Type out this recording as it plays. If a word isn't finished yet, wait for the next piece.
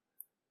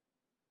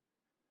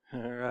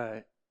All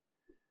right.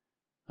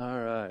 All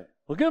right.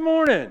 Well, good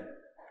morning.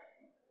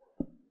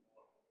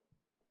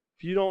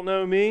 If you don't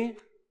know me,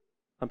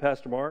 I'm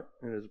Pastor Mark,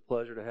 and it is a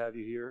pleasure to have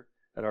you here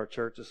at our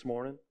church this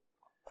morning.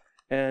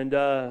 And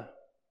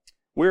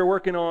we're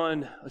working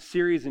on a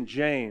series in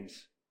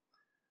James.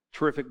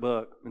 Terrific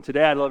book. And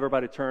today I'd love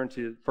everybody to turn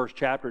to the first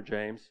chapter of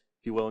James,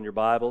 if you will, in your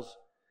Bibles.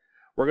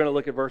 We're going to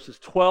look at verses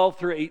 12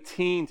 through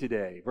 18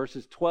 today.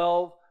 Verses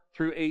 12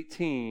 through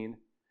 18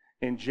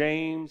 in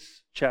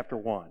James chapter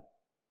 1.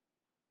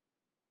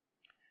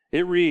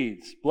 It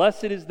reads,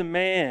 "Blessed is the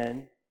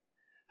man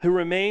who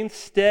remains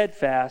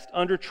steadfast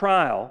under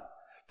trial,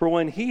 for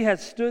when he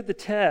has stood the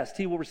test,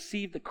 he will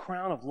receive the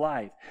crown of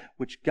life,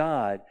 which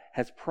God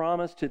has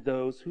promised to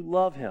those who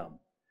love him.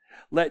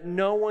 Let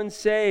no one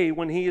say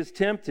when he is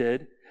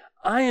tempted,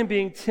 'I am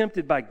being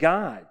tempted by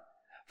God.'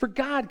 For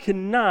God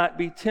cannot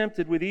be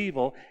tempted with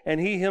evil,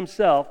 and he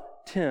himself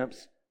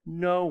tempts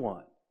no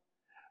one.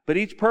 But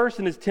each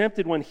person is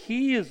tempted when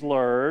he is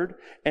lured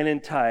and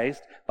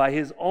enticed by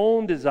his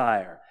own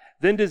desire.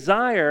 Then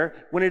desire,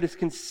 when it is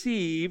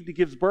conceived,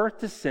 gives birth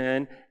to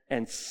sin,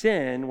 and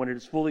sin, when it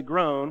is fully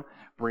grown,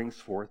 brings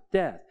forth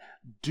death.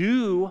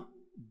 Do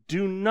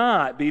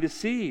not be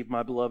deceived,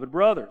 my beloved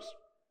brothers.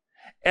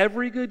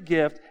 Every good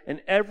gift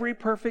and every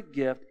perfect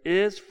gift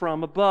is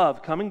from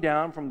above, coming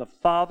down from the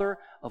Father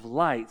of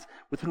lights,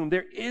 with whom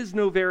there is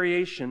no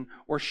variation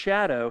or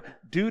shadow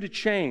due to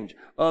change.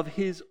 Of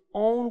his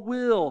own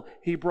will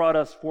he brought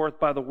us forth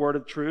by the word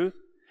of truth,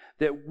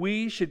 that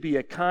we should be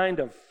a kind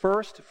of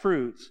first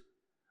fruits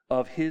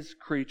of his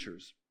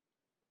creatures."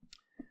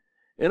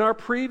 In our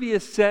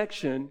previous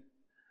section,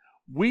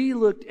 we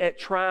looked at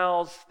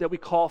trials that we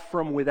call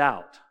from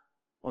without,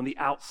 on the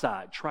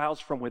outside, trials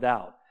from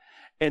without.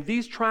 And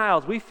these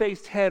trials we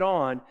faced head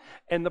on,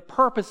 and the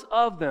purpose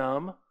of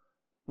them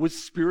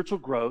was spiritual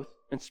growth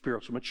and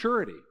spiritual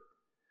maturity.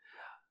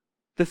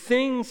 The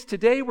things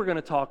today we're going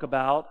to talk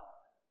about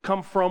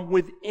come from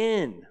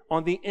within,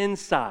 on the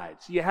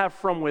inside. So you have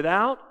from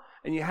without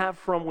and you have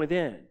from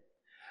within.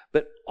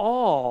 But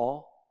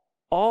all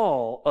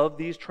of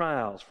these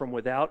trials from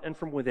without and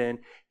from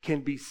within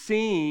can be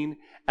seen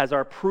as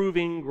our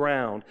proving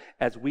ground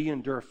as we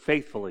endure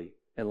faithfully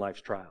in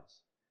life's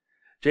trials.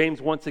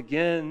 James once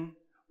again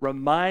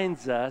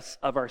reminds us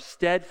of our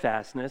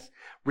steadfastness,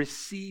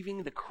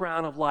 receiving the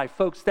crown of life.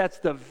 Folks, that's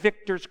the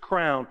victor's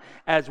crown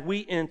as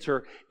we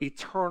enter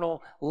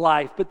eternal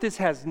life. But this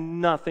has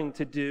nothing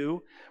to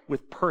do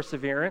with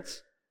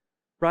perseverance,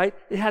 right?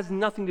 It has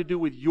nothing to do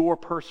with your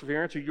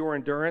perseverance or your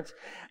endurance,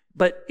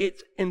 but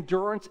it's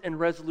endurance and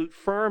resolute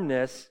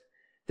firmness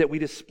that we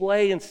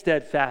display in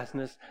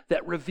steadfastness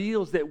that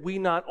reveals that we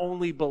not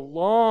only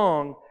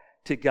belong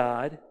to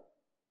God,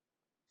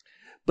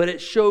 but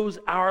it shows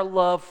our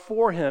love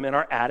for him in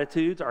our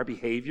attitudes, our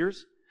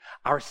behaviors,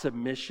 our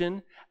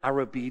submission, our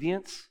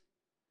obedience.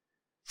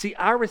 See,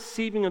 our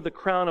receiving of the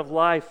crown of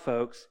life,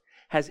 folks,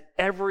 has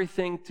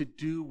everything to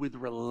do with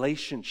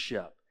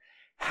relationship.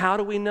 How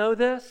do we know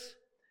this?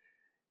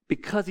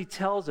 Because he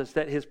tells us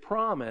that his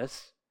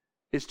promise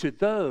is to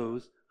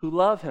those who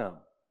love him.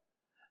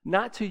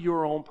 Not to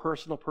your own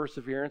personal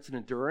perseverance and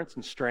endurance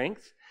and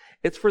strength.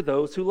 It's for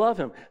those who love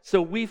him.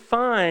 So we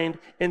find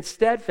in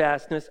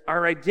steadfastness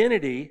our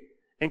identity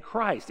in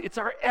Christ. It's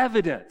our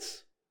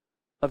evidence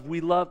of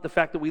the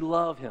fact that we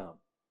love him.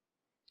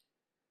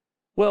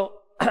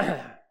 Well,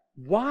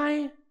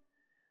 why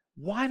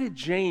did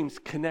James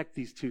connect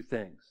these two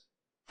things,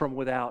 from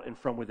without and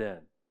from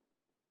within?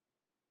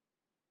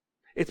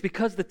 It's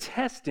because the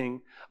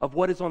testing of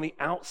what is on the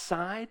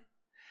outside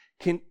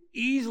can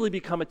easily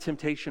become a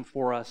temptation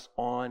for us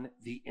on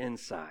the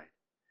inside.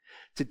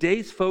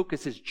 Today's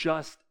focus is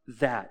just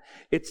that.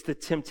 It's the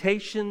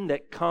temptation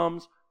that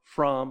comes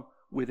from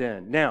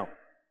within. Now,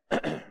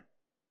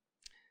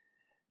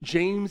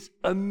 James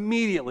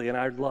immediately, and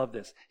I love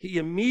this, he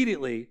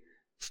immediately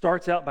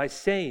starts out by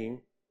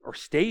saying or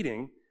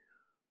stating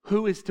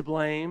who is to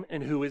blame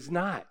and who is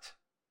not.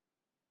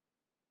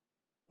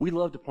 We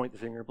love to point the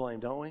finger of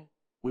blame, don't we?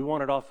 We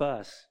want it off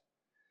us.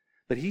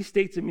 But he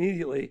states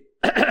immediately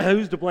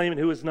who's to blame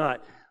and who is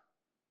not.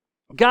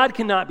 God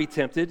cannot be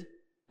tempted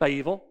by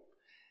evil.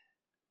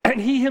 And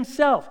he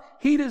himself,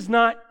 he does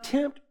not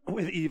tempt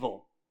with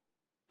evil.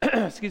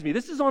 Excuse me,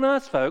 this is on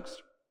us,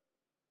 folks.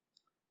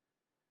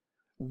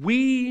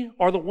 We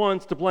are the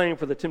ones to blame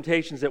for the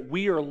temptations that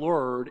we are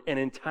lured and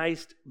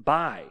enticed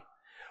by.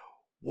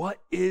 What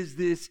is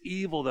this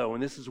evil, though?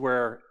 And this is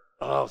where,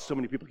 so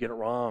many people get it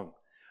wrong.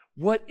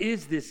 What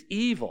is this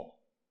evil?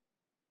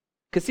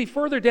 Because see,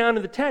 further down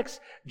in the text,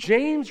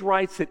 James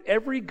writes that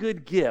every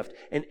good gift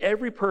and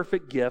every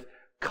perfect gift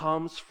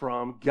comes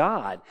from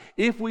God.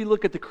 If we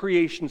look at the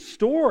creation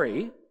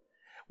story,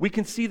 we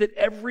can see that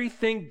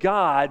everything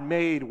God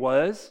made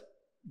was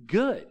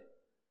good.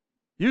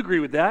 You agree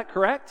with that,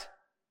 correct?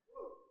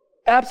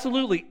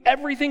 Absolutely.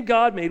 Everything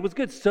God made was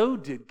good. So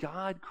did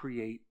God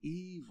create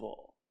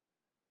evil?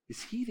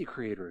 Is he the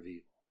creator of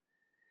evil?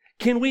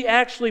 Can we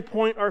actually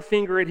point our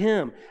finger at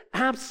him?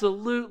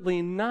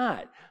 Absolutely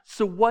not.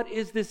 So what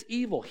is this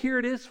evil? Here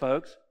it is,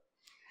 folks.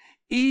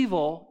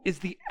 Evil is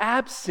the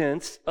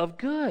absence of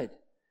good.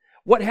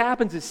 What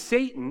happens is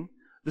Satan,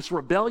 this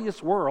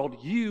rebellious world,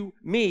 you,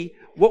 me,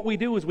 what we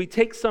do is we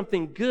take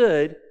something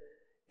good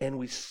and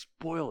we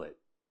spoil it.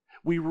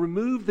 We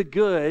remove the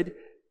good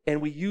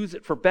and we use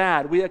it for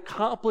bad. We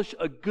accomplish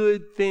a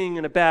good thing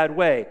in a bad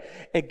way.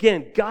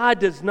 Again, God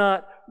does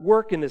not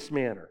work in this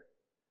manner.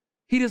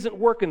 He doesn't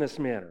work in this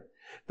manner.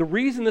 The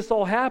reason this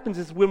all happens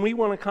is when we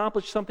want to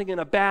accomplish something in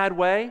a bad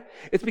way,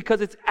 it's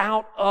because it's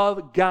out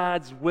of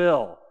God's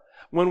will.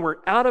 When we're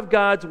out of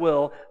God's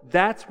will,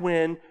 that's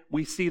when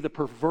we see the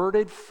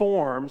perverted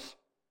forms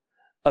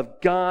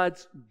of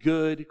God's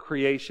good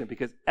creation,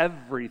 because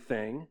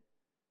everything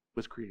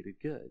was created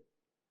good.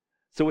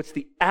 So it's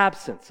the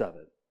absence of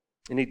it.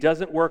 And he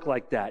doesn't work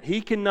like that. He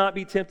cannot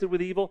be tempted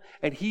with evil,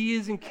 and he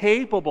is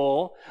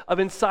incapable of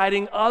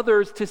inciting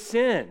others to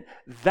sin.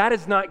 That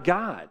is not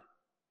God.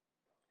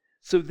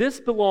 So this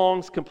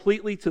belongs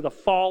completely to the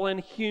fallen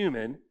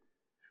human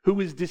who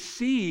is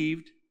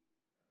deceived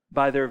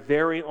by their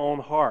very own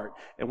heart.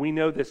 And we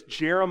know this.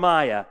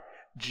 Jeremiah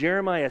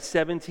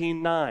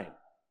 17:9.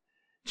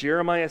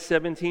 Jeremiah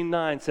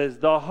 17:9 says,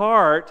 "The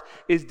heart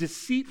is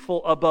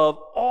deceitful above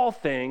all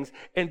things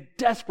and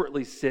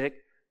desperately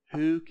sick.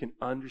 Who can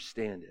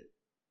understand it?"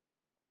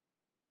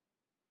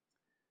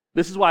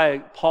 This is why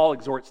Paul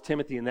exhorts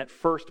Timothy in that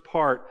first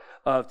part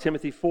of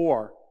Timothy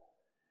 4.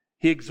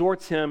 He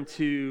exhorts him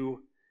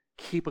to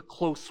keep a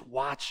close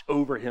watch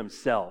over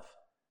himself,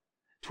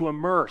 to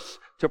immerse,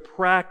 to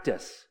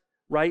practice,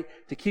 right?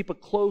 To keep a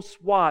close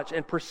watch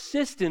and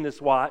persist in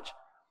this watch,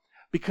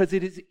 because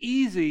it is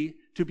easy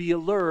to be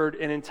allured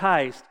and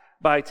enticed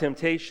by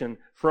temptation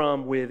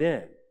from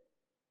within.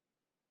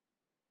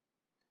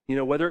 You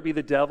know, whether it be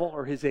the devil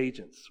or his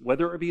agents,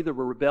 whether it be the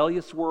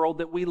rebellious world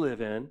that we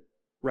live in,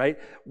 right?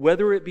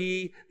 Whether it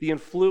be the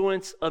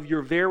influence of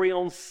your very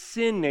own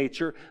sin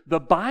nature, the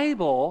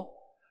Bible,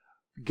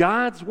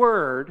 God's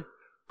word,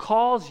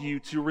 calls you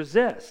to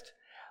resist.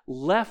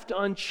 Left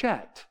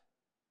unchecked,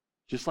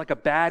 just like a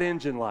bad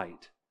engine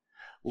light,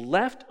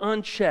 left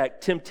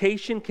unchecked,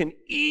 temptation can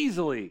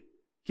easily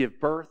give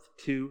birth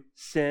to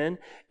sin.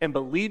 And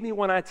believe me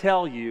when I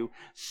tell you,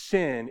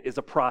 sin is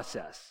a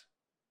process.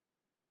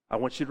 I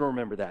want you to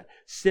remember that.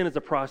 Sin is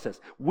a process.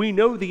 We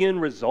know the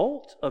end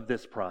result of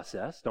this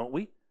process, don't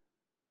we?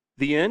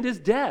 The end is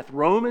death.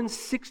 Romans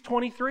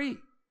 6:23.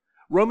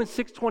 Romans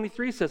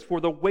 6:23 says, "For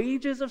the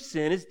wages of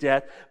sin is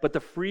death, but the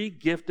free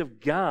gift of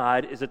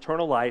God is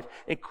eternal life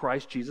in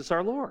Christ Jesus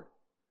our Lord."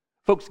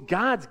 Folks,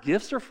 God's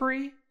gifts are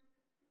free,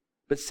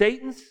 but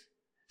Satan's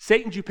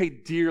you pay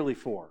dearly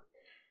for.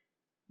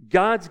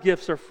 God's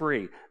gifts are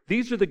free.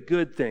 These are the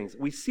good things.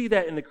 We see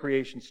that in the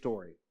creation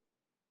story.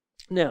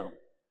 Now,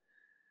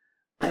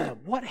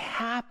 what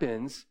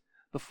happens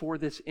before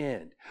this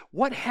end?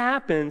 What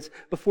happens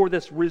before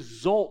this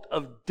result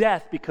of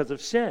death because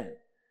of sin?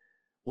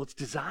 Well, it's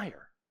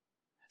desire.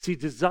 See,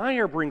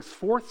 desire brings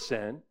forth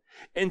sin,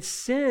 and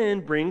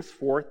sin brings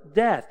forth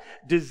death.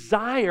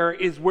 Desire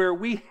is where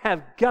we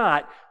have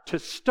got to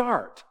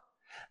start.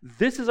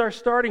 This is our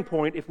starting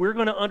point if we're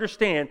going to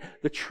understand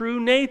the true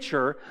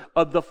nature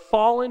of the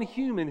fallen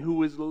human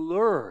who is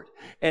lured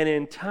and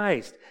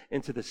enticed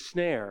into the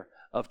snare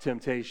of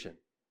temptation.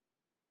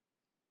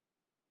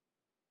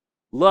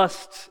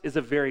 Lust is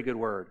a very good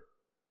word.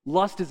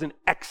 Lust is an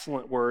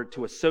excellent word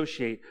to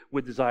associate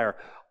with desire.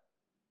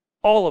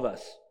 All of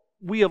us,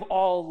 we have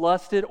all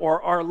lusted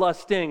or are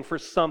lusting for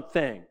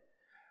something.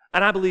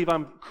 And I believe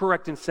I'm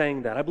correct in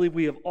saying that. I believe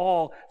we have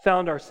all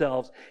found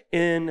ourselves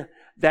in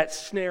that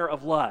snare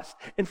of lust.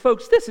 And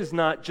folks, this is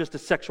not just a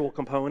sexual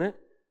component,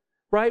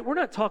 right? We're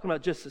not talking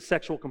about just a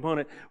sexual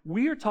component.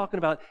 We are talking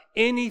about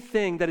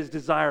anything that is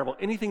desirable,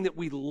 anything that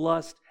we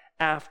lust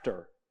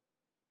after.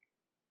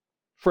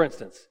 For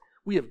instance,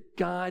 we have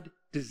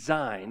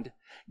God-designed,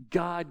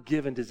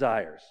 God-given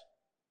desires.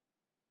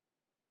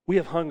 We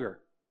have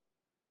hunger.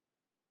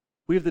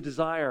 We have the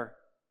desire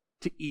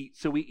to eat,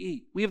 so we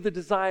eat. We have the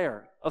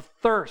desire of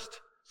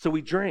thirst, so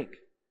we drink.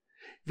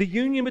 The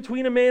union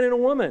between a man and a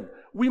woman,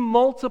 we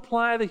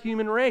multiply the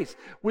human race.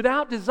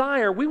 Without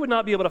desire, we would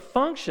not be able to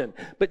function.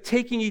 But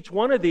taking each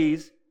one of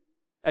these,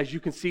 as you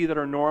can see that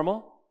are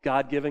normal,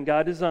 God-given,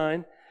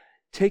 God-designed,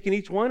 taking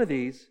each one of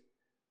these,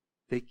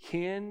 they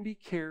can be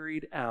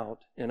carried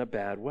out in a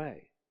bad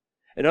way.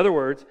 In other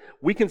words,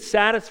 we can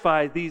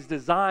satisfy these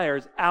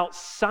desires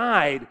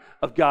outside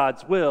of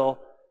God's will,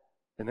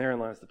 and therein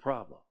lies the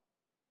problem.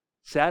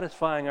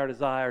 Satisfying our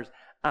desires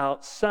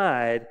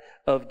outside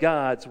of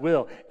God's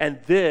will.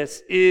 And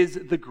this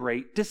is the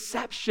great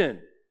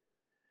deception.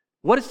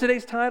 What is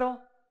today's title?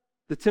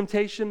 The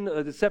deception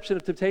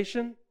of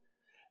temptation?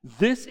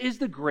 This is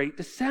the great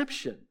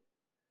deception.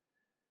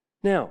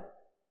 Now,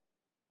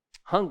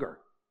 hunger.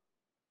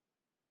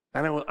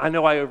 I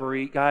know I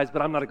overeat, guys,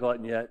 but I'm not a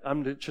glutton yet.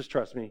 Just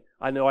trust me.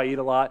 I know I eat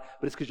a lot,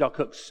 but it's because y'all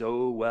cook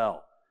so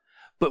well.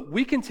 But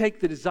we can take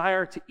the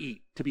desire to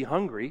eat, to be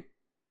hungry,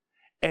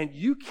 and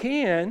you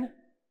can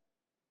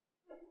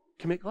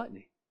commit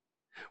gluttony.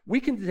 We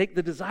can take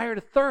the desire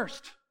to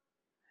thirst,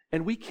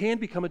 and we can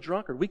become a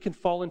drunkard. We can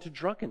fall into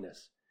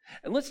drunkenness.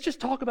 And let's just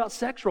talk about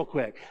sex real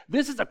quick.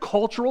 This is a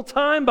cultural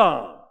time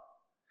bomb.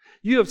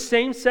 You have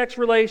same-sex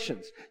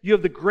relations. You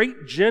have the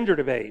great gender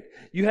debate.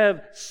 You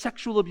have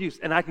sexual abuse.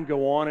 And I can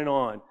go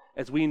on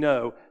as we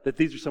know that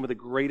these are some of the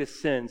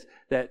greatest sins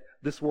that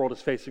this world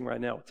is facing right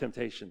now with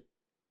temptation.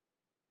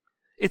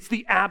 It's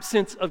the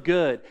absence of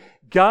good.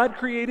 God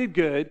created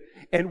good,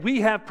 and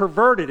we have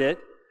perverted it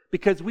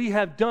because we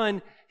have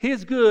done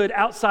His good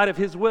outside of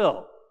His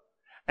will.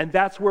 And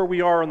that's where we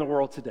are in the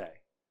world today.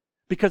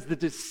 Because the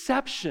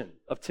deception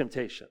of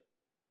temptation.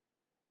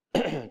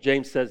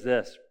 James says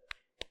this.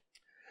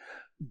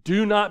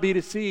 Do not be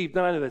deceived.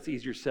 Now, I know that's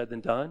easier said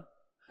than done.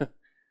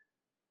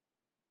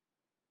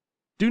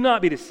 Do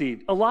not be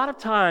deceived. A lot of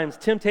times,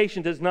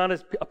 temptation does not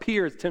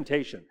appear as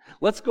temptation.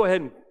 Let's go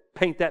ahead and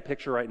paint that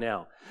picture right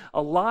now.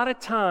 A lot of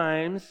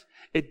times,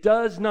 it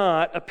does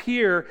not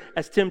appear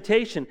as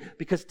temptation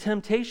because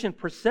temptation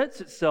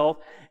presents itself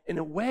in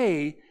a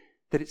way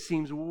that it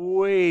seems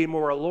way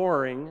more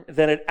alluring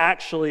than it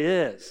actually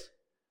is.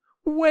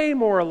 Way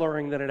more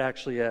alluring than it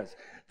actually is.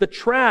 The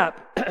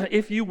trap,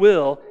 if you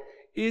will,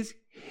 is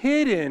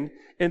hidden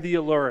in the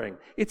alluring.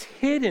 It's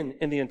hidden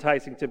in the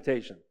enticing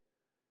temptation.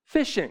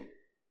 Fishing.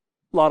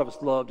 A lot of us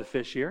love to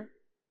fish here.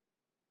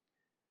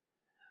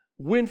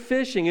 When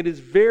fishing, it is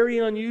very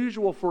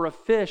unusual for a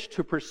fish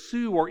to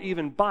pursue or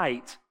even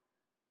bite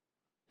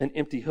an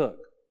empty hook,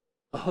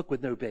 a hook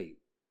with no bait.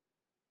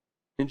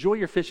 Enjoy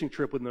your fishing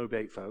trip with no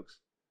bait, folks.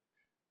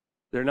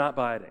 They're not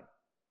biting.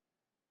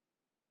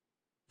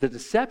 The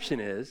deception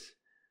is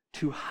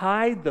to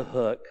hide the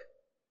hook,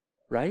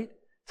 right?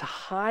 To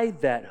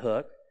hide that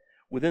hook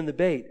within the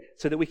bait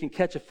so that we can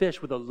catch a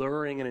fish with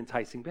alluring and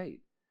enticing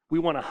bait. We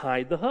want to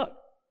hide the hook.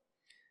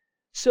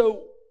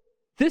 So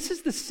this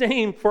is the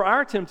same for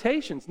our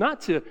temptations, not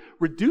to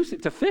reduce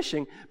it to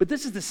fishing, but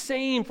this is the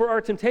same for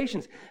our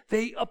temptations.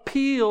 They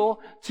appeal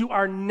to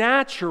our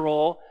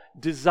natural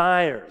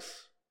desires.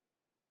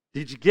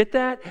 Did you get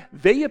that?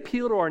 They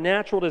appeal to our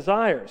natural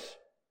desires.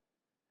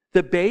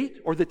 The bait,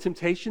 or the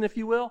temptation, if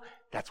you will,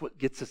 that's what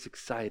gets us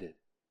excited.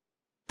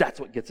 That's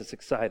what gets us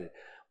excited.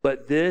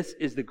 But this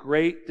is the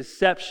great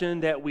deception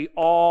that we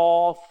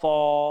all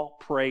fall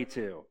prey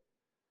to.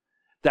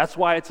 That's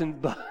why it's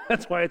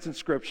in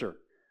Scripture.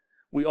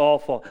 We all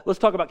fall. Let's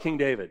talk about King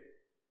David.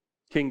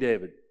 King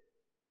David.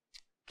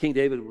 King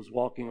David was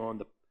walking on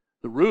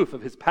the roof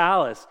of his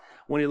palace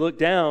when he looked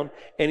down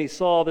and he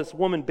saw this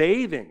woman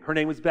bathing. Her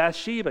name was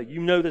Bathsheba.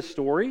 You know this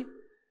story.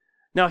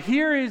 Now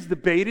here is the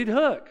baited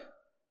hook.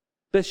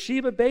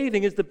 Bathsheba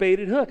bathing is the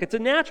baited hook. It's a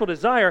natural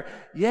desire,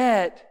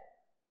 yet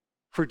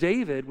for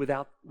David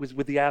was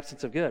with the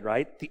absence of good,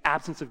 right? The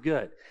absence of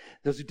good.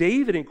 So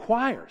David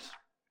inquires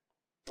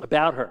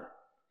about her.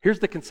 Here's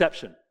the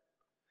conception.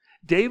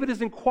 David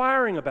is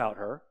inquiring about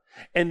her,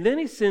 and then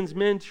he sends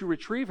men to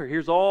retrieve her.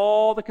 Here's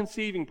all the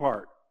conceiving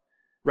part,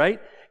 right?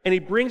 And he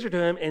brings her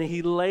to him, and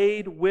he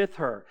laid with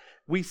her.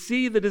 We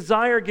see the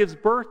desire gives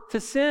birth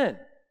to sin.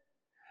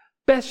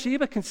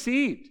 Bathsheba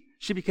conceived.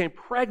 She became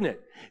pregnant.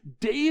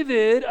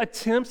 David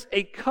attempts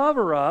a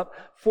cover-up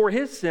for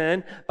his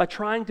sin by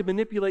trying to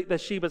manipulate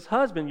Bathsheba's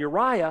husband,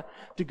 Uriah,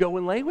 to go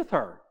and lay with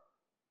her.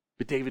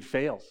 But David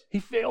fails. He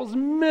fails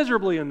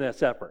miserably in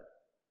this effort.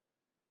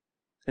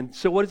 And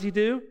so what does he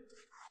do?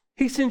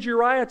 He sends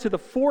Uriah to the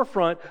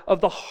forefront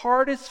of the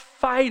hardest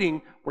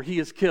fighting where he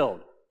is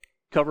killed.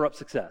 Cover-up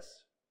success.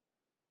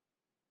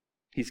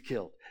 He's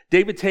killed.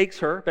 David takes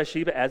her,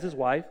 Bathsheba, as his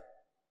wife,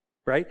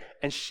 right?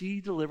 And she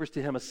delivers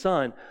to him a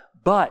son,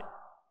 but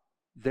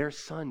their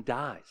son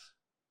dies.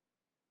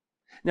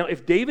 Now,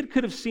 if David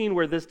could have seen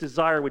where this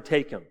desire would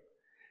take him,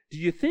 do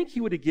you think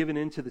he would have given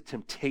in to the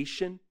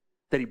temptation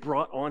that he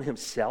brought on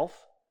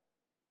himself?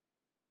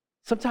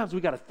 Sometimes we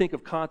got to think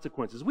of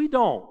consequences. We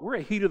don't. We're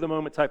a heat of the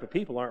moment type of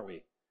people, aren't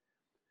we?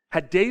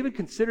 Had David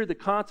considered the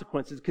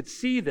consequences, could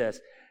see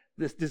this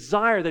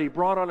desire that he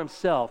brought on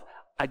himself,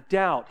 I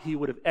doubt he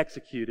would have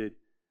executed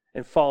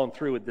and fallen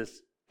through with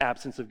this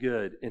absence of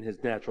good in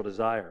his natural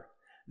desire.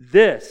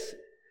 This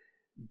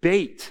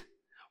bait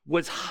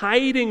was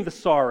hiding the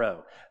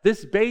sorrow.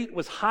 This bait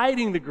was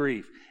hiding the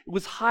grief. It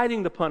was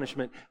hiding the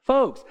punishment.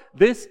 Folks,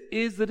 this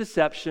is the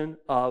deception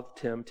of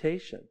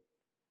temptation.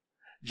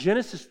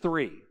 Genesis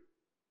 3.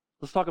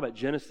 Let's talk about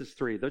Genesis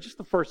 3. They're just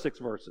the first 6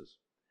 verses.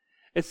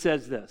 It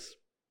says this.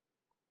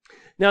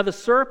 Now the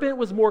serpent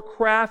was more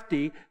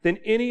crafty than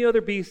any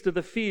other beast of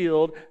the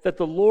field that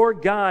the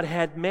Lord God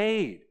had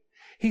made.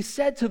 He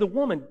said to the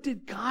woman,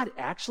 did God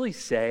actually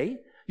say,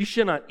 you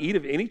shall not eat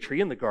of any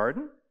tree in the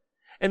garden?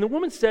 And the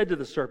woman said to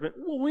the serpent,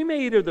 well, we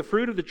may eat of the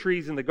fruit of the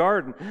trees in the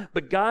garden,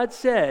 but God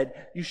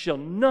said, you shall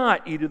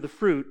not eat of the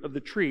fruit of the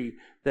tree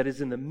that is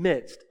in the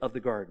midst of the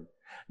garden.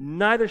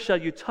 Neither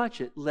shall you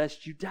touch it,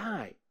 lest you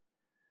die.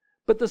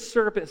 But the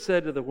serpent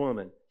said to the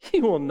woman,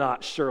 you will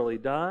not surely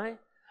die.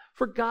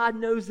 For God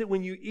knows that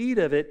when you eat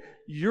of it,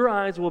 your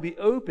eyes will be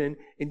open,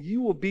 and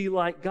you will be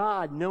like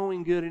God,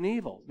 knowing good and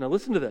evil. Now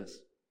listen to this.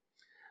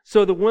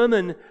 So the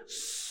woman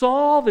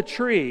saw the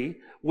tree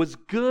was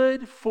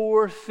good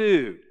for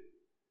food,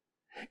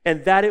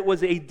 and that it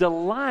was a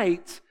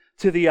delight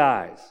to the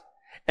eyes,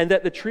 and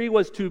that the tree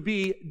was to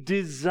be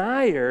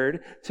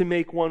desired to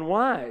make one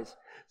wise.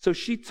 So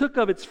she took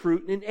of its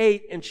fruit and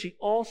ate, and she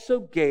also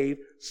gave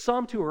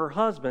some to her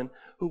husband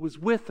who was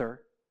with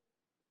her,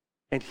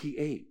 and he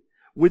ate.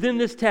 Within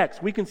this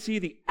text, we can see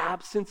the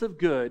absence of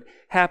good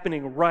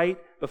happening right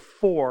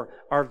before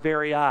our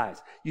very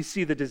eyes. You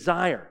see the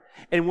desire.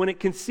 And when it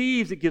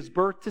conceives, it gives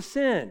birth to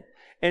sin.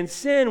 And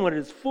sin, when it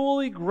is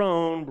fully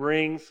grown,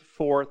 brings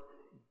forth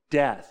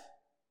death.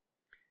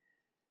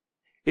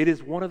 It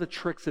is one of the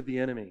tricks of the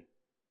enemy.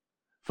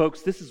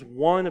 Folks, this is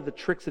one of the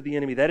tricks of the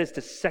enemy. That is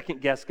to second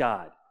guess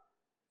God.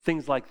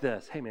 Things like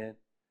this. Hey man,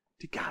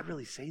 did God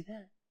really say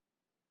that?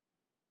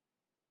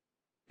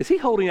 Is he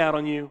holding out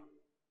on you?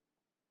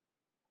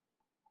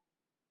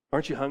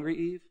 Aren't you hungry,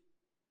 Eve?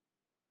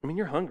 I mean,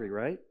 you're hungry,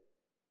 right?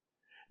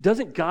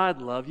 Doesn't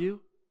God love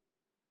you?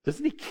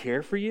 Doesn't he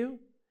care for you?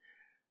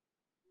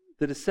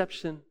 The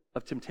deception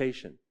of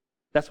temptation.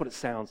 That's what it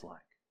sounds like.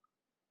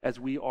 As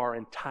we are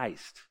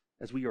enticed,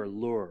 as we are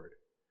lured.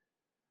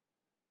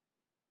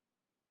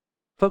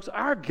 Folks,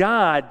 our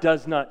God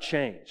does not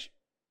change.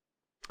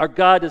 Our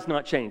God does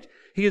not change.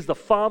 He is the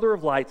Father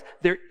of lights.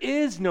 There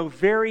is no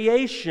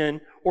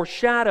variation or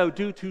shadow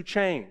due to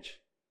change.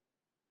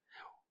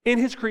 In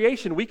his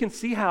creation, we can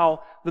see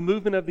how the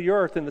movement of the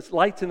earth and the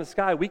lights in the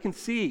sky, we can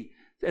see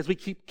as we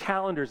keep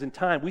calendars in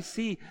time, we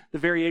see the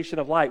variation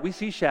of light. We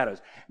see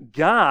shadows.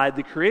 God,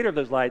 the creator of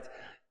those lights,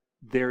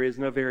 there is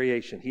no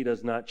variation. He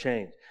does not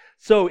change.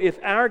 So if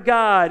our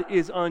God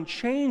is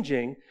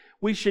unchanging,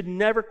 we should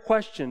never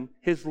question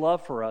his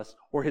love for us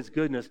or his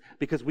goodness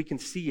because we can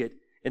see it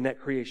in that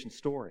creation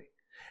story.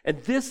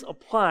 And this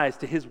applies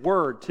to his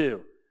word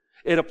too.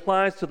 It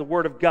applies to the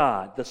word of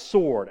God, the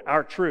sword,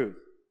 our truth.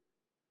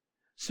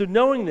 So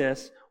knowing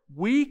this,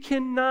 we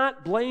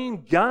cannot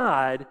blame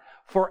God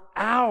for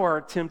our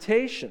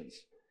temptations.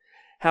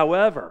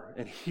 However,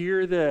 and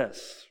hear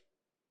this.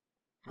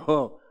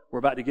 Oh, we're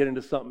about to get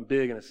into something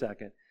big in a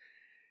second.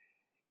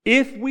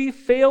 If we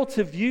fail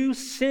to view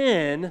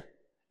sin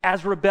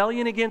as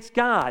rebellion against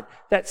God,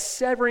 that's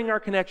severing our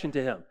connection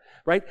to him,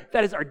 right?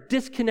 That is our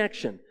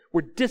disconnection.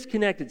 We're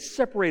disconnected,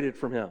 separated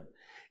from him.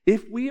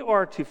 If we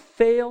are to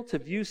fail to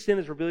view sin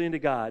as rebellion to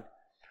God,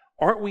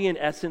 aren't we in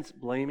essence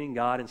blaming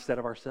God instead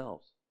of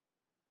ourselves?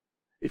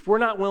 If we're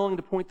not willing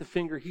to point the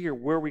finger here,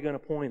 where are we going to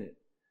point it?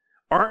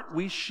 Aren't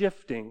we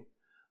shifting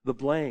the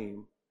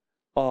blame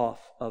off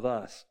of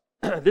us?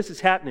 This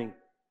is happening.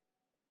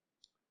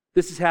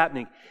 This is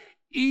happening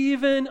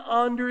even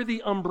under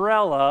the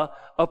umbrella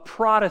of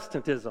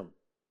Protestantism.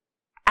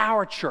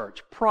 Our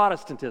church,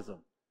 Protestantism.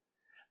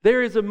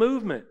 There is a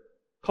movement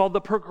called the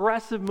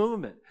progressive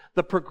movement,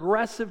 the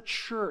progressive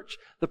church,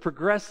 the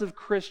progressive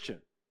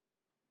Christian.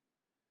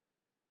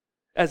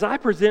 As I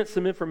present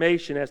some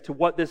information as to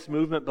what this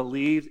movement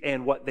believes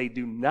and what they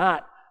do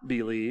not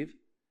believe,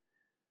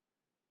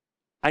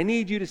 I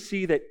need you to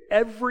see that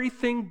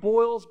everything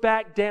boils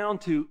back down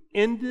to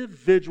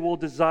individual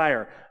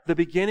desire, the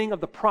beginning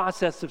of the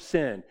process of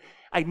sin.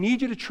 I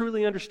need you to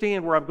truly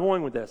understand where I'm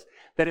going with this,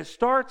 that it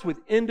starts with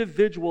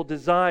individual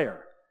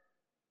desire.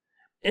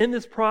 In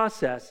this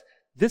process,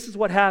 this is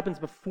what happens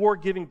before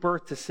giving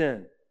birth to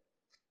sin.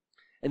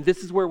 And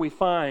this is where we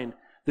find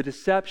the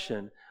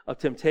deception of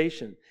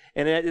temptation.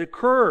 And it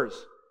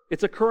occurs.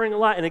 It's occurring a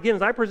lot. And again,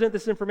 as I present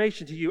this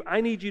information to you,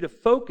 I need you to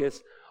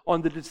focus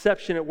on the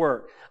deception at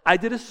work. I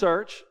did a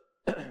search.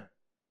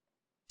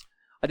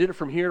 I did it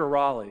from here to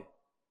Raleigh.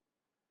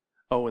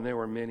 Oh, and there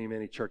were many,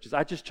 many churches.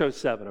 I just chose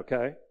 7,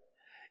 okay?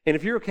 And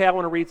if you're okay, I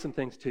want to read some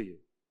things to you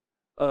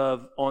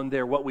on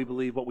there, what we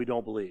believe, what we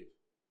don't believe.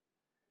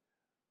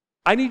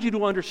 I need you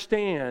to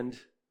understand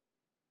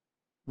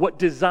what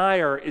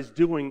desire is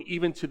doing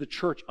even to the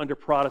church under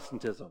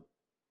Protestantism.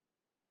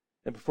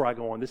 And before I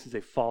go on, this is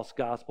a false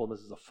gospel, and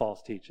this is a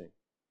false teaching.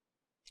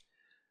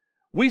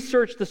 We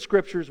search the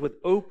scriptures with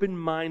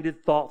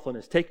open-minded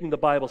thoughtfulness, taking the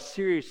Bible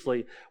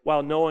seriously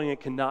while knowing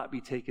it cannot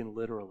be taken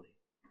literally.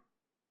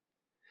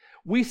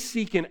 We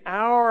seek in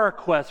our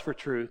quest for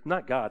truth,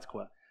 not God's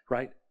quest,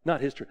 right?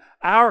 Not his truth.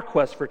 Our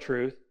quest for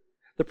truth,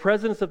 the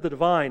presence of the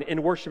divine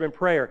in worship and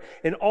prayer,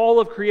 in all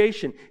of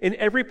creation, in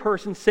every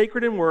person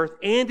sacred in worth,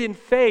 and in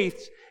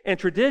faiths and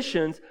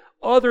traditions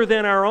other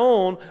than our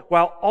own,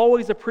 while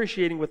always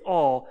appreciating with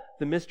all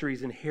the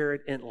mysteries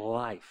inherent in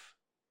life.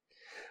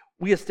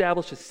 We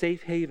establish a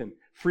safe haven,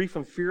 free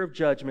from fear of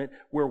judgment,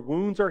 where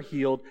wounds are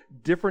healed,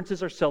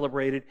 differences are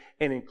celebrated,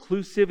 and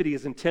inclusivity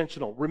is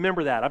intentional.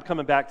 Remember that. I'm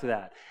coming back to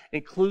that.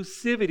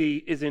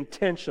 Inclusivity is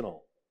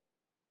intentional.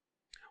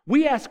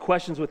 We ask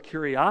questions with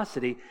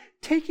curiosity,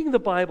 taking the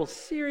Bible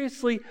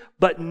seriously,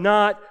 but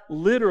not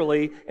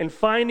literally, and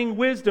finding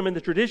wisdom in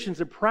the traditions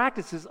and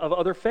practices of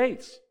other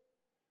faiths.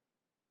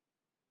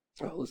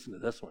 Oh, listen to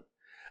this one.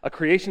 A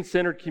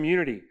creation-centered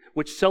community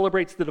which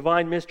celebrates the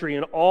divine mystery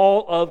in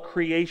all of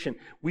creation.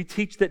 We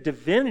teach that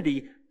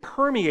divinity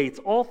permeates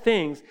all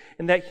things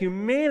and that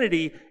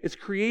humanity is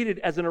created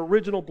as an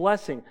original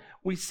blessing.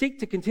 We seek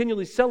to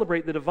continually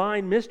celebrate the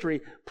divine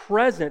mystery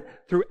present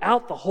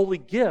throughout the holy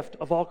gift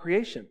of all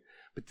creation.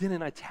 But then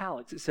in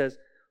italics it says,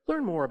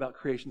 learn more about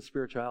creation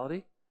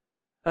spirituality.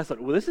 I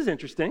thought, well, this is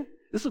interesting.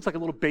 This looks like a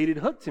little baited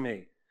hook to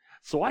me.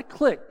 So I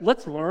clicked,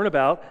 let's learn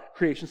about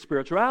creation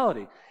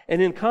spirituality.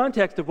 And in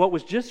context of what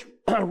was just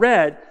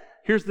read,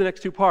 here's the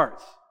next two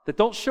parts that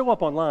don't show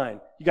up online.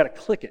 You got to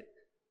click it.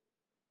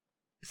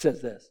 It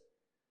says this: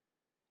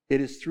 it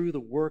is through the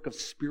work of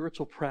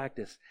spiritual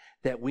practice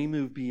that we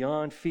move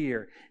beyond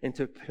fear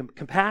into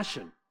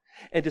compassion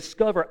and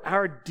discover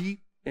our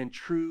deep and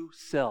true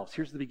selves.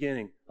 Here's the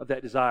beginning of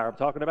that desire I'm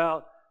talking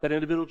about, that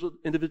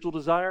individual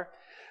desire.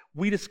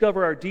 We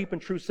discover our deep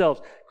and true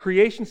selves.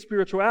 Creation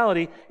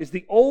spirituality is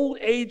the old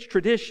age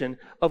tradition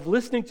of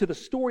listening to the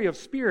story of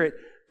spirit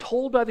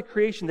told by the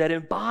creation that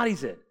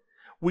embodies it.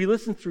 We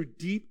listen through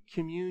deep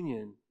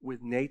communion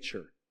with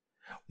nature.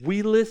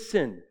 We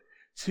listen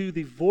to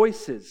the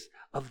voices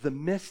of the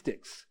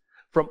mystics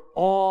from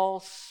all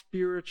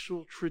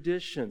spiritual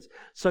traditions,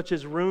 such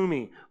as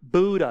Rumi,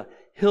 Buddha,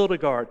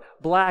 Hildegard,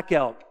 Black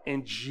Elk,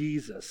 and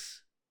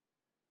Jesus.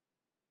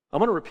 I'm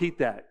going to repeat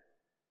that,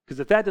 because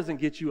if that doesn't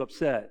get you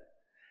upset,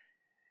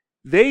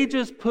 they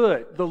just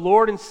put the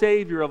Lord and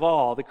Savior of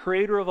all, the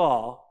Creator of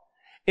all,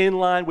 in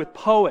line with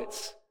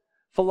poets,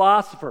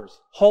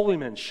 philosophers, holy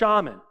men,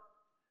 shaman.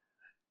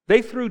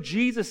 They threw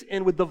Jesus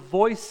in with the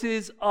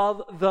voices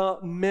of the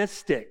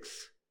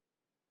mystics.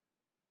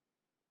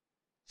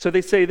 So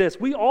they say this: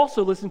 we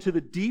also listen to the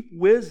deep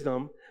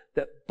wisdom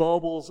that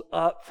bubbles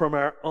up from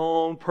our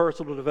own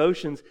personal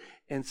devotions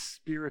and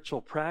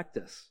spiritual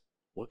practice.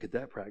 What could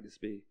that practice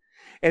be?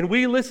 And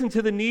we listen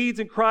to the needs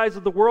and cries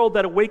of the world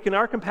that awaken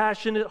our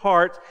compassionate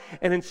hearts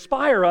and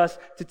inspire us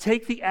to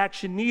take the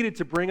action needed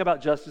to bring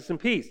about justice and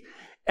peace.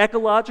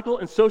 Ecological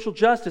and social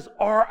justice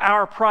are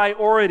our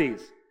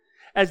priorities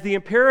as the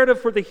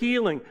imperative for the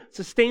healing,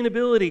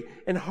 sustainability,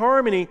 and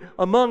harmony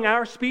among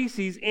our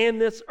species and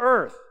this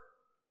earth.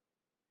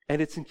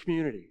 And it's in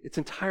community, its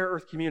entire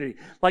earth community.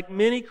 Like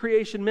many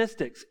creation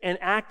mystics and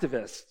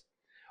activists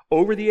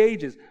over the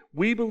ages,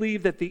 we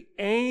believe that the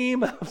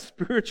aim of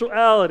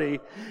spirituality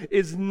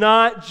is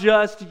not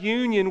just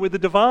union with the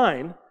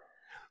divine,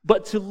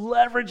 but to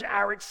leverage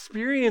our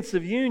experience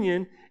of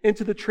union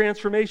into the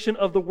transformation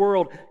of the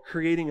world,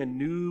 creating a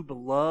new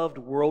beloved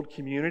world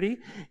community,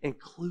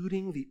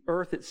 including the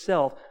earth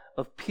itself,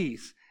 of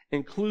peace,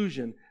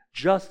 inclusion,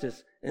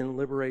 justice, and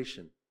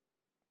liberation.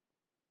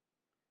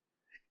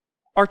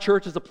 Our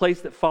church is a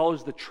place that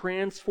follows the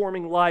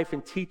transforming life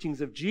and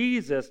teachings of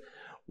Jesus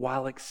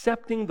while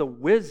accepting the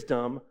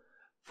wisdom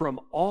from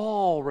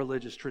all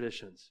religious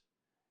traditions.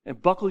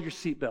 And buckle your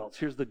seatbelts.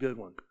 Here's the good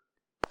one.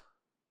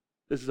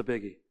 This is a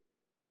biggie.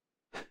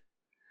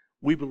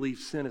 We believe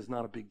sin is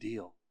not a big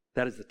deal.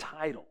 That is the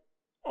title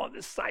on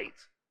this site.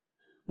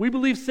 We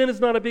believe sin is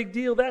not a big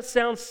deal. That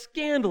sounds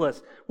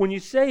scandalous when you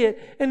say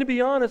it. And to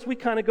be honest, we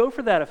kind of go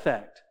for that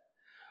effect.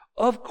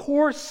 Of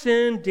course,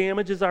 sin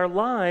damages our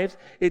lives.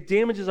 It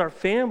damages our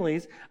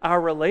families,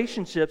 our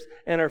relationships,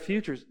 and our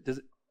futures.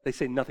 They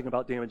say nothing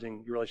about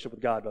damaging your relationship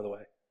with God, by the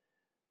way.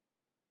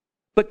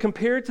 But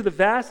compared to the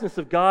vastness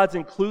of God's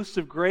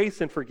inclusive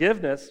grace and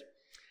forgiveness,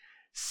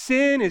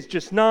 sin is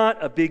just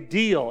not a big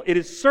deal. It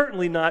is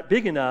certainly not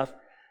big enough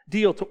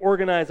deal to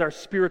organize our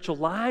spiritual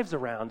lives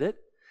around it.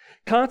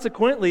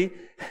 Consequently,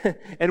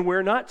 and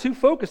we're not too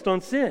focused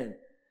on sin.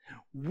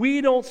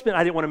 We don't spend,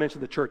 I didn't want to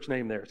mention the church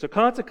name there. So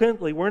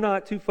consequently, we're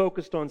not too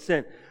focused on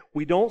sin.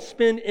 We don't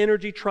spend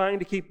energy trying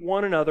to keep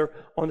one another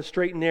on the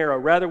straight and narrow.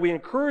 Rather, we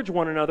encourage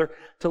one another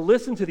to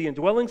listen to the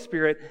indwelling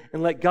Spirit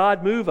and let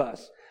God move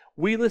us.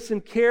 We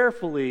listen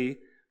carefully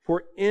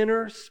for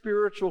inner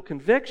spiritual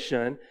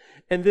conviction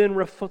and then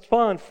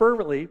respond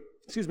fervently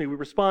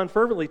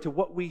to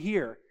what we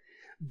hear.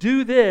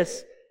 Do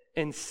this,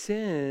 and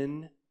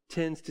sin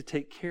tends to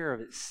take care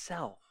of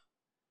itself.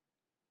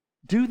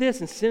 Do this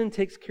and sin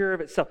takes care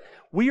of itself.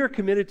 We are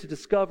committed to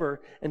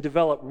discover and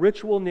develop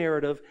ritual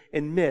narrative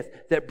and myth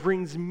that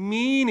brings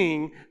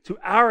meaning to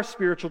our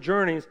spiritual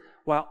journeys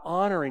while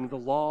honoring the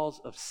laws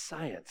of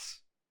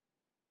science.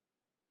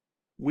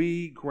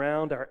 We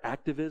ground our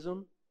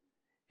activism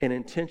and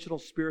intentional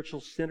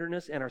spiritual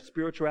centeredness and our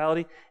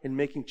spirituality in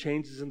making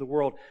changes in the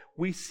world.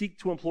 We seek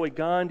to employ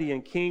Gandhi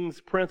and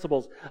King's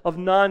principles of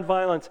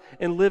nonviolence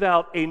and live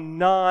out a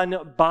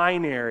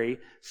non-binary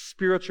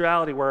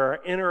spirituality where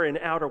our inner and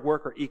outer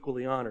work are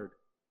equally honored.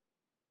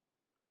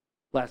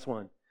 Last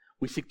one.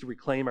 We seek to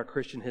reclaim our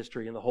Christian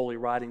history in the holy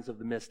writings of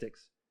the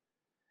mystics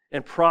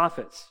and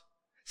prophets,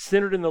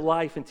 centered in the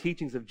life and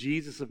teachings of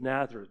Jesus of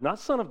Nazareth, not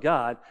Son of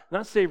God,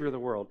 not Savior of the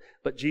world,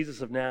 but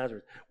Jesus of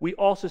Nazareth. We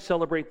also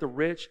celebrate the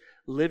rich,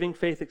 living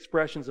faith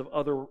expressions of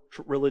other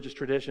religious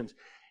traditions,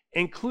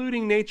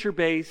 including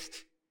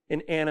nature-based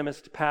and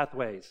animist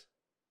pathways.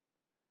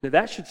 Now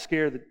that should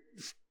scare the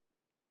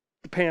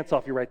pants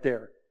off you right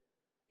there.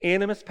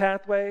 Animist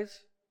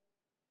pathways,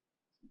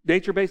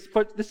 nature-based,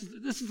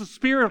 this is a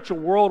spiritual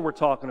world we're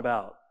talking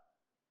about.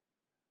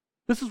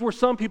 This is where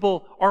some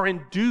people are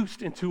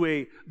induced into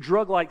a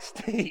drug-like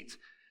state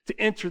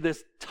to enter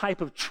this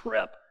type of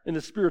trip in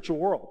the spiritual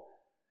world.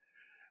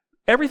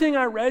 Everything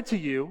I read to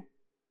you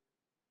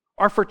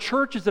are for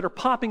churches that are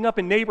popping up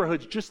in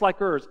neighborhoods just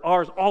like ours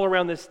all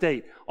around this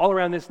state, all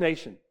around this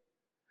nation.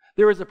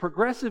 There is a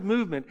progressive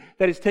movement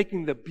that is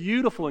taking the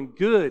beautiful and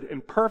good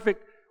and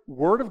perfect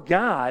Word of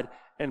God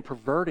and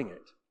perverting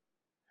it.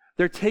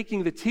 They're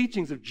taking the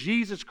teachings of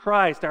Jesus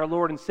Christ, our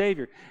Lord and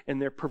Savior, and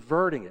they're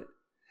perverting it.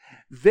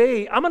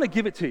 I'm going to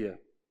give it to you.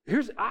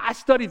 I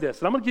studied this,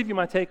 and I'm going to give you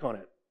my take on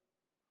it.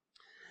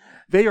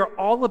 They are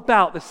all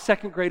about the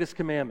second greatest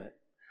commandment.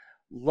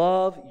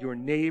 Love your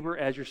neighbor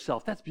as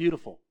yourself. That's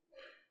beautiful.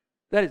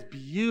 That is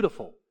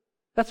beautiful.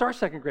 That's our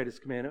second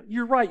greatest commandment.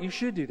 You're right, you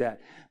should do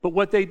that. But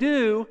what they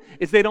do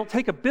is they don't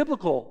take a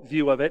biblical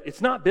view of it.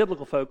 It's not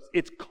biblical, folks.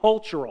 It's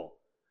cultural.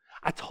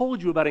 I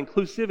told you about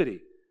inclusivity.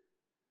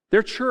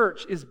 Their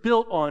church is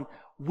built on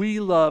we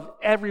love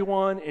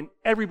everyone and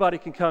everybody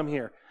can come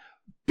here.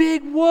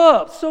 Big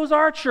whoop, so's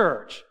our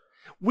church.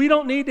 We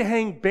don't need to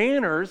hang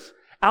banners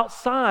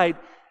outside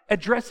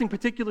addressing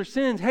particular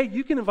sins. Hey,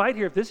 you can invite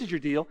here if this is your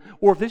deal,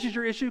 or if this is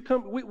your issue,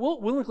 come.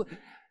 We'll include.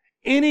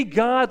 Any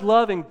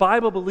God-loving,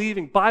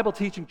 Bible-believing,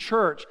 Bible-teaching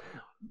church,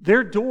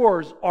 their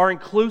doors are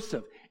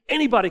inclusive.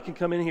 Anybody can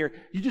come in here.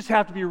 You just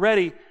have to be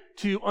ready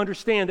to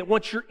understand that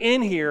once you're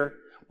in here,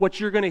 what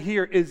you're going to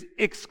hear is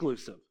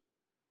exclusive.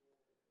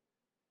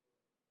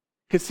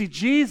 Because see,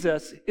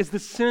 Jesus is the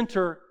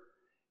center.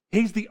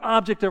 He's the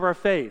object of our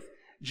faith.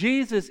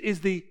 Jesus is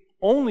the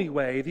only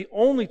way, the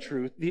only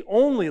truth, the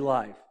only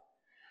life.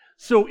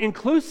 So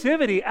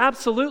inclusivity,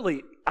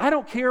 absolutely. I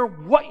don't care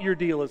what your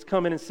deal is,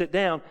 come in and sit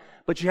down,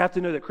 but you have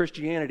to know that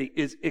Christianity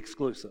is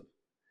exclusive.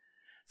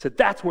 So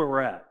that's where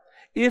we're at.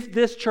 If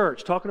this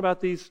church, talking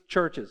about these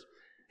churches,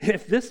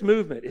 if this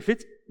movement, if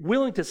it's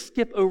willing to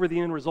skip over the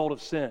end result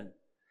of sin,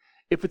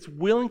 if it's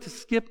willing to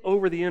skip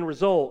over the end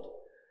result,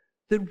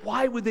 then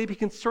why would they be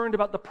concerned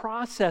about the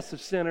process of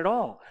sin at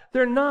all?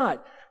 They're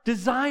not.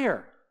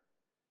 Desire.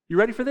 You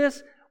ready for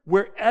this?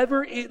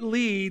 Wherever it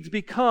leads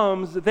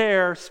becomes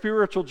their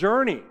spiritual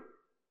journey.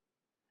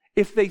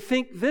 If they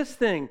think this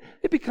thing,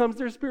 it becomes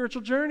their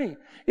spiritual journey.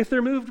 If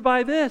they're moved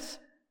by this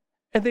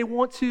and they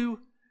want to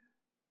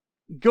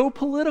go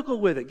political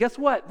with it, guess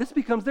what? This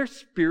becomes their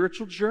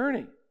spiritual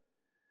journey.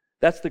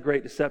 That's the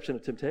great deception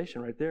of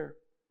temptation right there.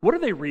 What are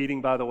they reading,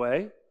 by the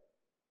way?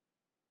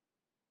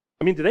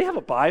 I mean, do they have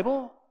a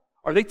Bible?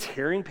 Are they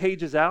tearing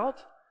pages out?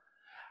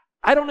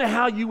 I don't know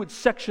how you would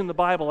section the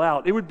Bible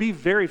out. It would be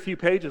very few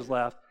pages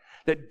left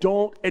that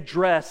don't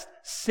address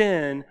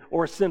sin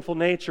or sinful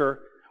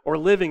nature or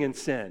living in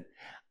sin.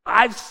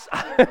 I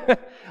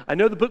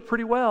know the book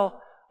pretty well.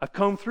 I've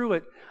combed through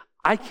it.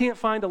 I can't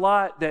find a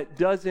lot that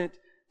doesn't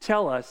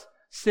tell us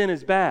sin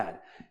is bad.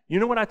 You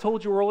know what I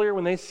told you earlier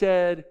when they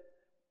said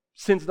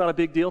sin's not a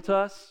big deal to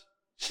us?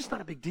 It's just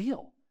not a big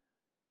deal.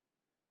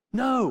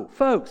 No,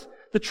 folks,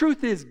 the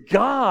truth is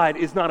God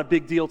is not a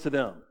big deal to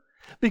them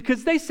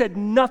because they said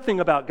nothing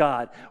about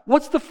God.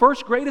 What's the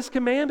first greatest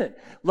commandment?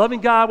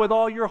 Loving God with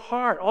all your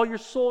heart, all your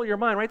soul, your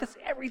mind, right? That's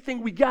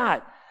everything we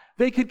got.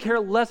 They could care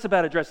less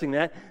about addressing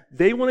that.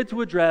 They wanted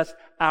to address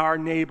our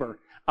neighbor,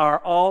 our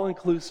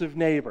all-inclusive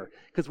neighbor,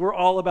 because we're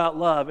all about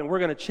love and we're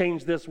going to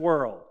change this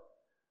world.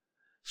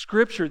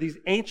 Scripture, these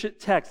ancient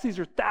texts, these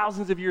are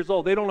thousands of years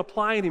old. They don't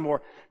apply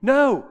anymore.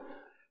 No.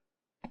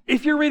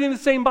 If you're reading the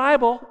same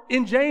Bible,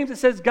 in James it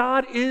says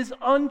God is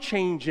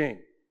unchanging.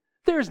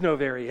 There's no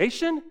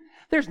variation.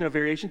 There's no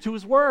variation to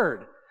His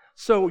Word.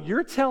 So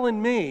you're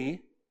telling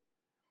me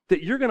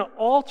that you're going to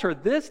alter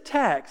this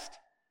text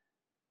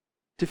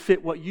to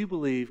fit what you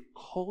believe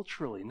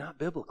culturally, not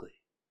biblically.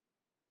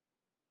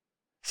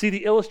 See,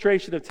 the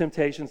illustration of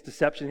temptation's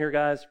deception here,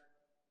 guys,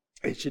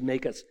 it should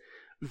make us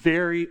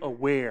very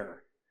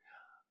aware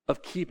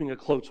of keeping a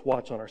close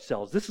watch on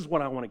ourselves. This is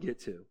what I want to get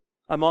to.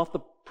 I'm off the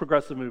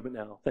progressive movement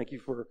now. Thank you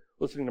for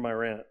listening to my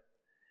rant.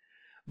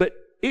 But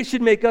it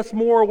should make us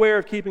more aware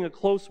of keeping a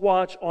close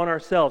watch on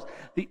ourselves.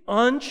 The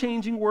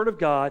unchanging Word of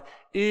God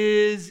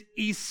is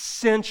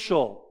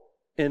essential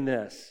in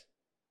this.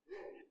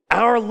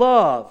 Our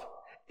love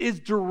is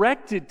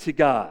directed to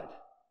God.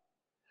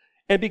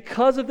 And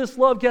because of this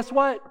love, guess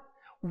what?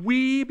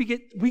 We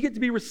get to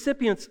be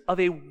recipients of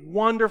a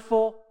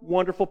wonderful,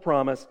 wonderful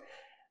promise.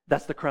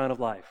 That's the crown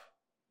of life.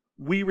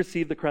 We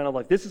receive the crown of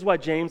life. This is why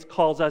James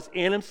calls us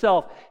and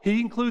himself.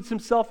 He includes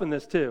himself in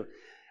this too.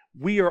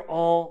 We are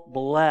all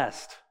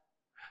blessed.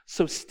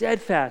 So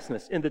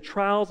steadfastness in the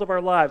trials of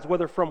our lives,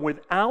 whether from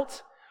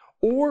without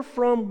or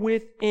from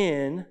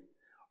within,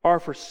 are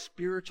for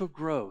spiritual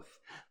growth.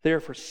 They are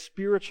for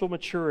spiritual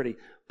maturity.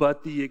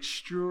 But the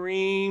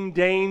extreme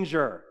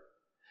danger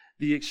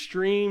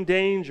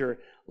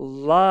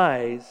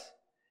lies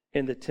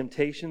in the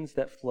temptations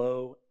that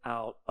flow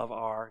out of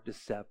our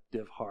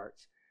deceptive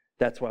hearts.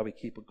 That's why we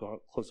keep a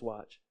close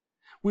watch.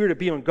 We are to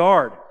be on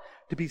guard,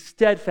 to be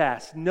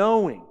steadfast,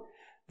 knowing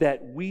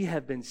that we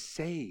have been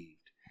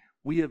saved.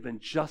 We have been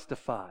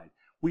justified.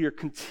 We are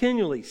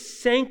continually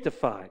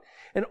sanctified.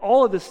 And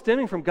all of this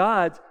stemming from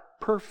God's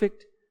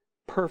perfect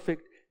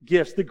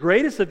gifts. The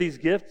greatest of these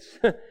gifts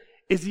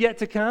is yet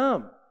to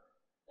come.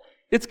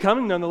 It's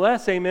coming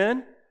nonetheless,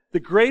 amen? The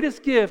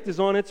greatest gift is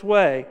on its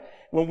way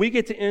when we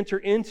get to enter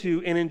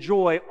into and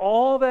enjoy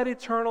all that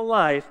eternal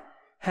life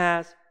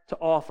has to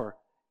offer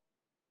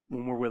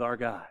when we're with our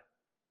God.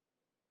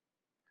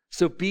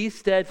 So be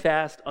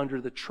steadfast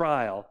under the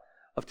trial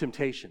of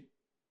temptation,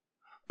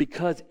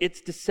 because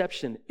it's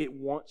deception. It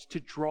wants to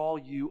draw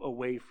you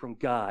away from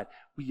God.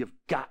 We have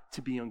got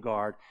to be on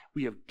guard.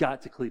 We have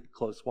got to keep a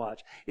close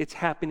watch. It's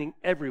happening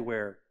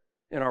everywhere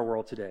in our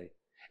world today.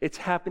 It's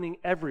happening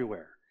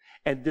everywhere.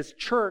 And this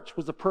church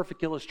was a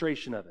perfect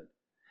illustration of it.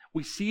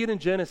 We see it in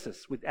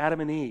Genesis with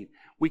Adam and Eve.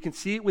 We can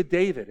see it with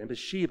David and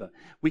Bathsheba.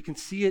 We can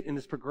see it in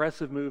this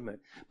progressive movement.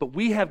 But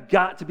we have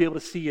got to be able to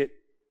see it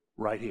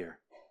right here.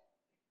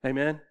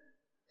 Amen?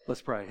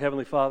 Let's pray.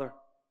 Heavenly Father,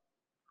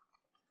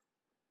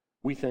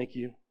 we thank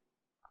you.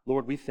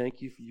 Lord, we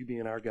thank you for you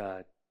being our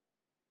God.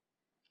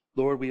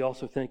 Lord, we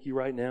also thank you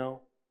right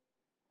now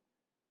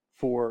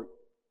for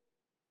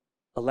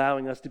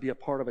allowing us to be a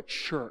part of a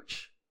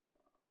church,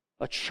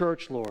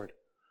 Lord,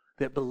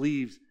 that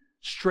believes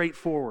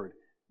straightforward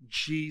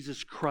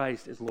Jesus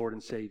Christ is Lord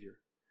and Savior.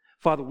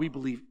 Father, we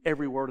believe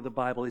every word of the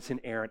Bible is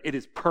inerrant. It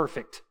is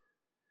perfect.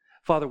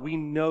 Father, we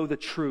know the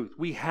truth.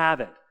 We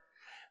have it.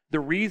 The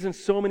reason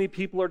so many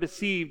people are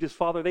deceived is,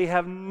 Father, they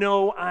have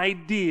no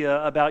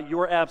idea about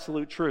your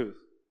absolute truth.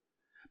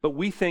 But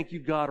we thank you,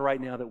 God,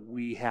 right now that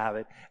we have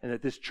it and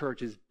that this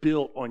church is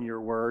built on your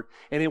word,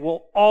 and it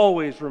will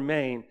always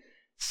remain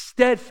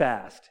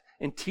steadfast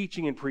in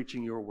teaching and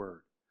preaching your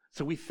word.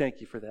 So we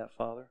thank you for that,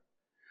 Father.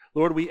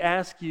 Lord, we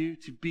ask you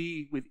to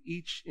be with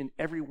each and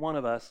every one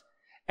of us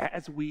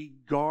as we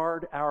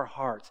guard our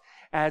hearts,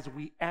 as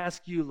we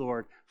ask you,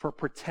 Lord, for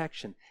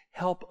protection.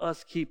 Help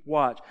us keep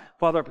watch,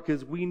 Father,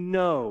 because we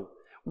know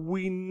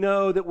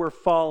that we're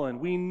fallen.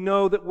 We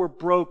know that we're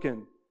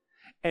broken.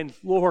 And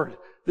Lord,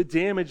 the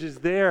damage is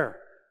there.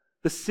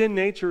 The sin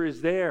nature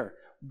is there.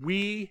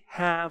 We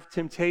have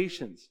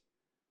temptations.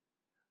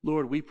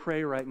 Lord, we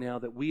pray right now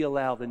that we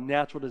allow the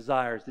natural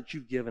desires that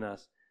you've given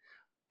us,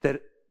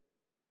 that,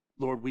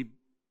 Lord, we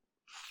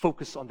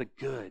focus on the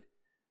good.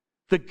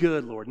 The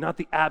good, Lord, not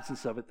the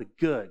absence of it, the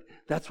good.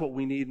 That's what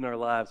we need in our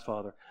lives,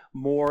 Father.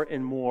 More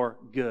and more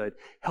good.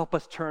 Help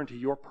us turn to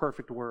your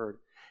perfect word.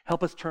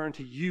 Help us turn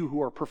to you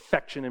who are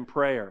perfection in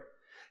prayer.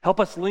 Help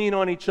us lean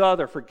on each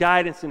other for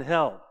guidance and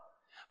help.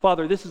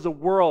 Father, this is a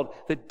world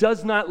that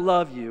does not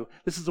love you.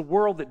 This is a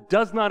world that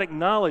does not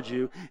acknowledge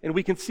you, and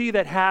we can see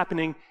that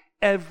happening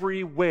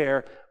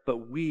everywhere,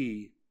 but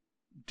we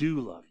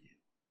do love you.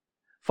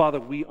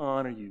 Father, we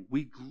honor you.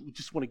 We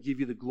just want to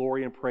give you the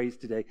glory and praise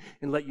today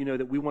and let you know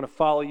that we want to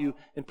follow you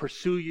and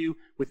pursue you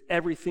with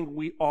everything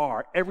we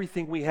are,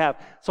 everything we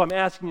have. So I'm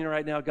asking you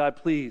right now, God,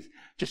 please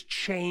just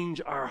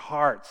change our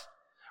hearts.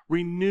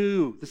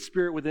 Renew the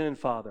spirit within,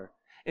 Father,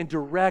 and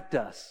direct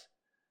us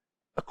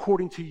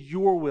according to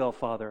your will,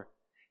 Father.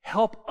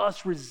 Help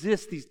us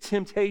resist these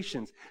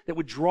temptations that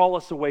would draw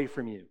us away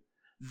from you.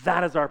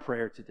 That is our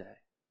prayer today.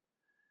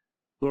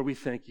 Lord, we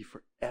thank you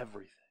for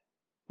everything.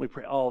 We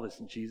pray all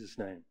this in Jesus'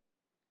 name.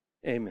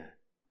 Amen.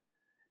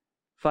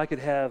 If I could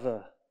have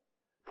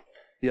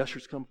the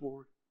ushers come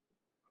forward.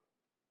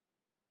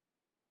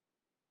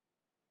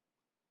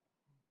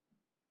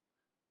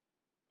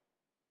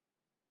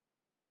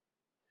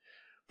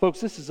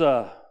 Folks, this is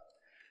the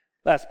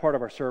last part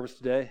of our service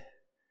today.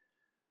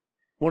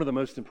 One of the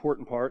most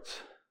important parts.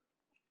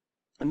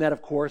 And that,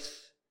 of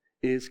course,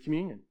 is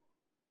communion.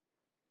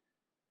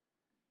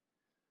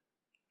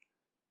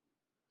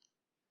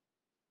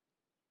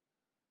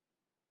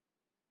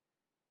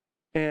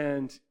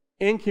 And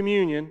in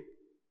communion,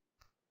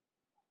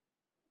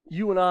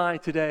 you and I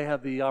today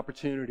have the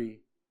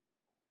opportunity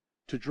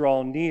to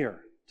draw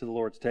near to the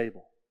Lord's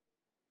table.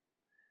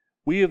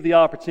 We have the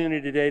opportunity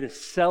today to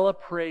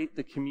celebrate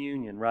the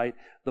communion, right?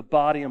 The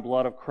body and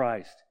blood of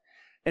Christ.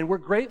 And we're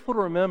grateful to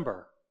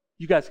remember.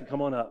 You guys can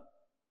come on up.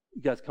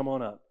 You guys come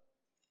on up.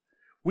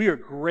 We are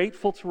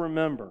grateful to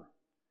remember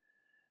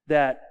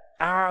that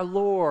our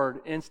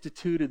Lord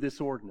instituted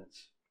this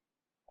ordinance.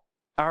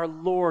 Our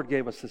Lord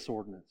gave us this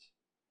ordinance.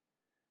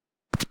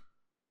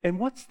 And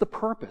what's the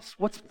purpose?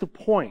 What's the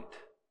point?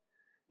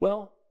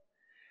 Well,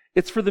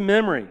 it's for the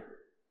memory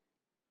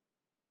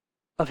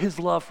of His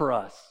love for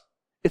us.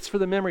 It's for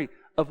the memory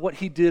of what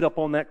He did up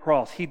on that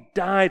cross. He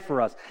died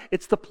for us.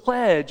 It's the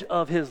pledge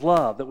of His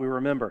love that we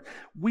remember.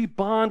 We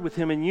bond with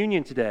Him in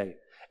union today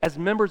as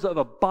members of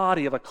a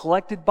body, of a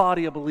collected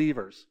body of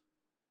believers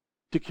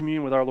to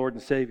commune with our Lord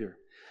and Savior.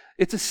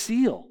 It's a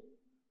seal.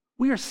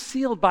 We are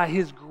sealed by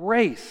His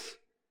grace.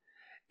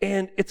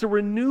 And it's a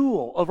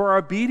renewal of our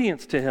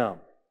obedience to Him.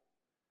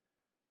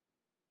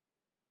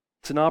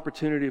 It's an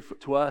opportunity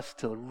to us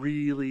to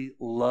really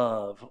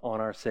love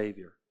on our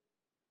Savior.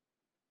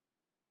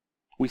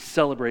 We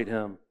celebrate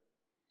Him.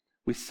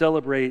 We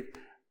celebrate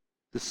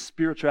the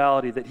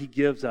spirituality that He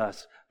gives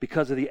us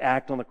because of the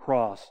act on the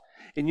cross.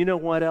 And you know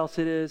what else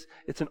it is?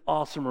 It's an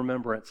awesome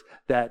remembrance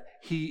that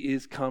He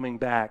is coming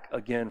back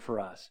again for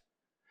us.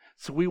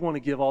 So we want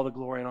to give all the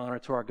glory and honor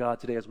to our God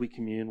today as we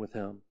commune with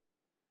Him.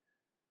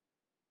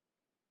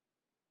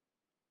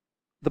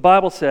 The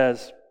Bible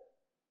says,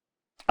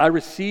 I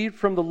received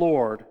from the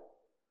Lord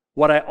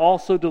what I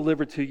also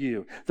delivered to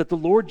you, that the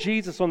Lord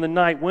Jesus on the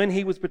night when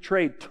He was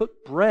betrayed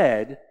took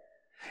bread,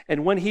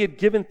 And when he had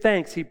given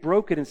thanks, he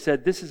broke it and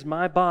said, "This is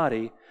my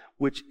body,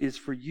 which is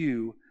for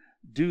you.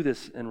 Do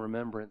this in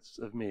remembrance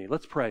of me."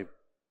 Let's pray.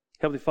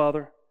 Heavenly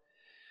Father,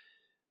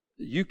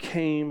 you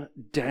came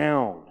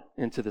down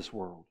into this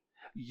world.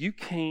 You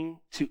came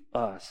to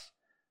us.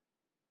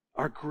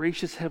 Our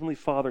gracious Heavenly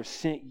Father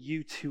sent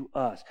you to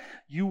us.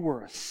 You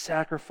were a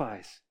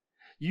sacrifice.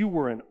 You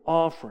were an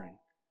offering.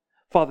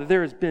 Father,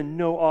 there has been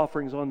no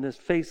offerings on this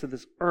face of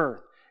this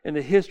earth in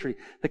the history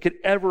that could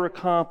ever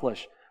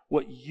accomplish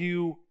what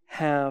you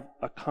have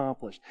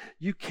accomplished.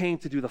 You came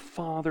to do the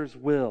Father's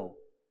will.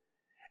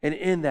 And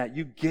in that,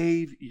 you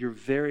gave your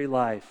very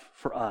life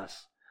for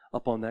us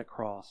up on that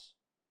cross.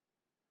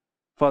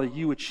 Father,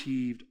 you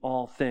achieved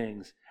all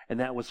things, and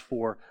that was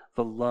for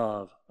the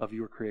love of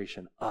your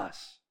creation,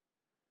 us.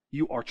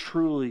 You are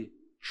truly,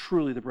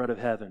 truly the bread of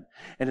heaven.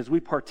 And as we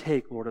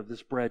partake, Lord, of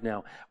this bread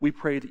now, we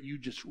pray that you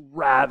just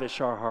ravish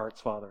our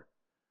hearts, Father.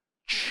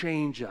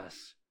 Change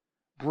us.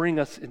 Bring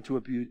us into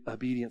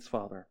obedience,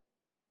 Father,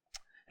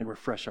 and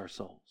refresh our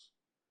souls.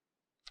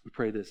 We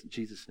pray this in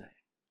Jesus' name.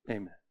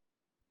 Amen.